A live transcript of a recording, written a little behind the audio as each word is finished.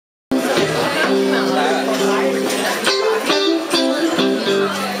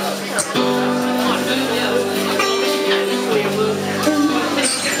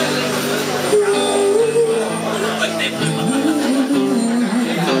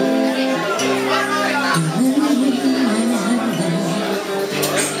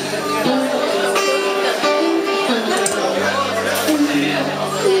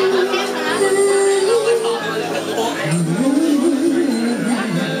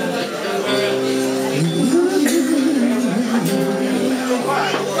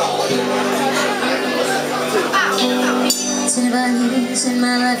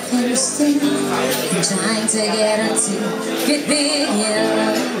I finished in, I'm trying to get her to get big,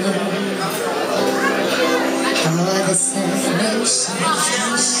 yeah. All this information,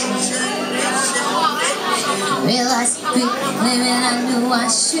 realized quickly when I knew I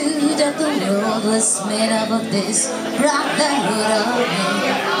should, that the world was made up of this brotherhood of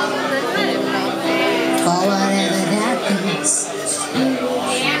men, for whatever that is.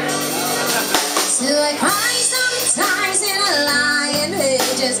 So I cry sometimes in a lying head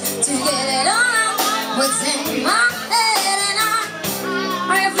just to get it all out what's in my head. And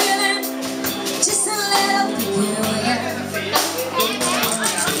are you feeling just a little peculiar?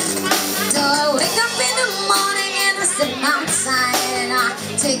 So I wake up in the morning and I step outside and I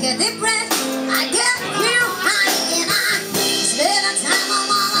take a deep breath, I get real high and I spend the time on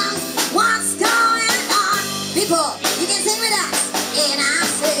my lungs. What's going on? People, you can sing with us. And I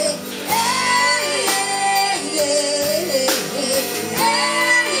say,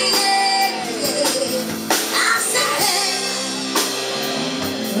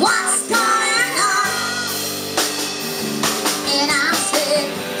 what's going on? And I said,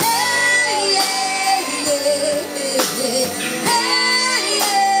 hey,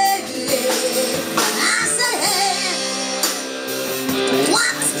 I said, hey,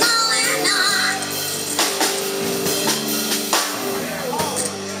 what's going on?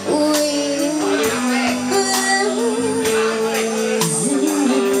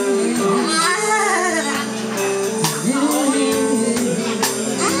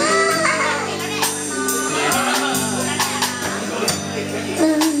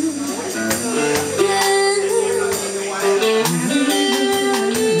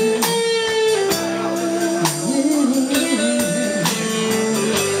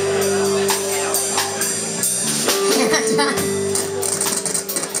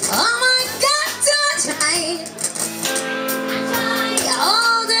 Oh my God, don't try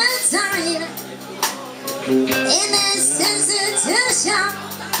all the time in this institution,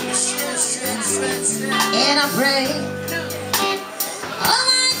 and I pray. Oh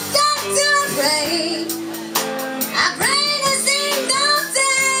my God, do I pray? I pray to sing all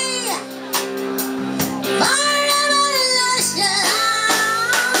day for revolution.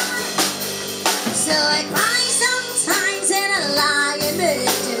 So I cry sometimes and I lie in bed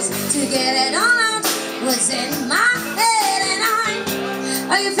just to get it all out what's in my head. And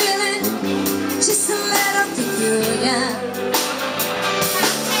are you feeling just a little peculiar?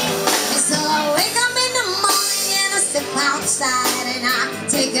 So I wake up in the morning and I step outside and I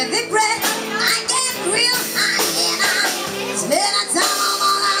take a deep breath, I get real high and I spend a time on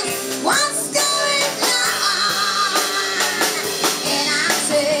my lungs. What's going on? And I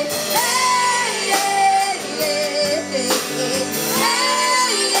said, hey,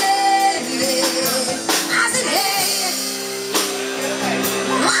 I said, hey,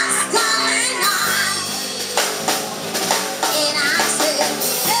 what's going on? And I said,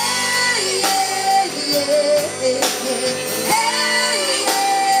 hey, I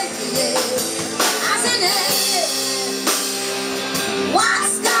said, hey,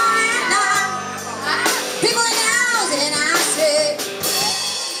 what's going on? People in the house. And I said,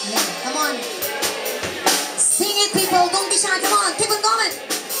 yeah, come on, sing it, people, don't be shy, come on, keep it going.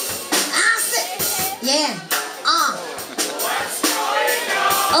 I said, yeah,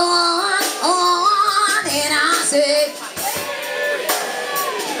 and I said,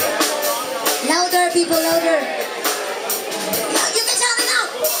 louder, people, louder. You can shout it out.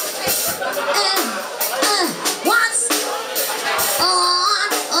 What's on?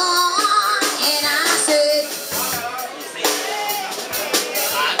 And I said,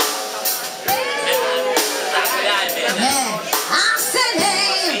 yeah, I said,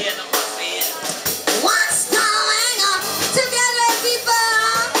 hey, what's going on? Together, people.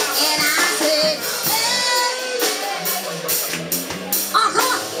 And I said, come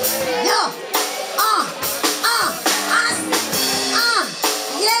on, yo,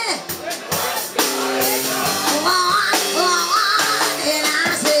 yeah. And I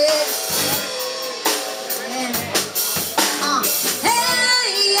said,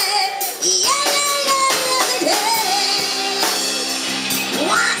 hey, yeah.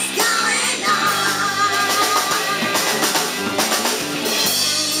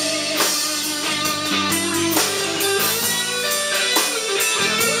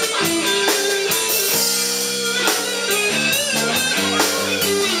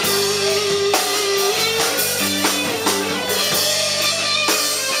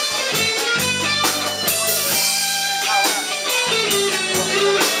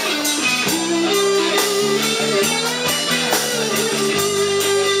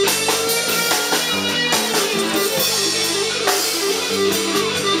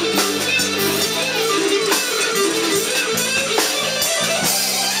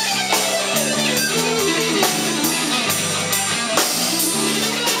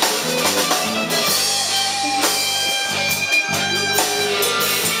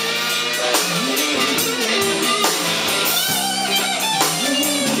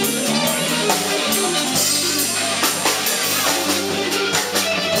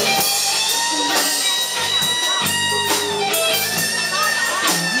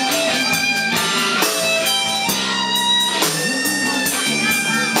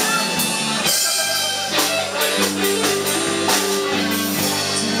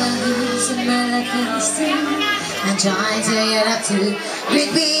 I take it up to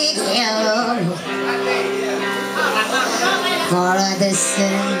great big hill for a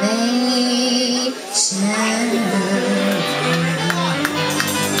destination.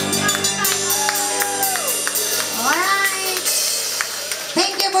 Alright.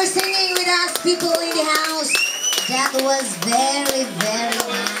 Thank you for singing with us, people in the house. That was very, very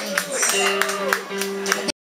nice.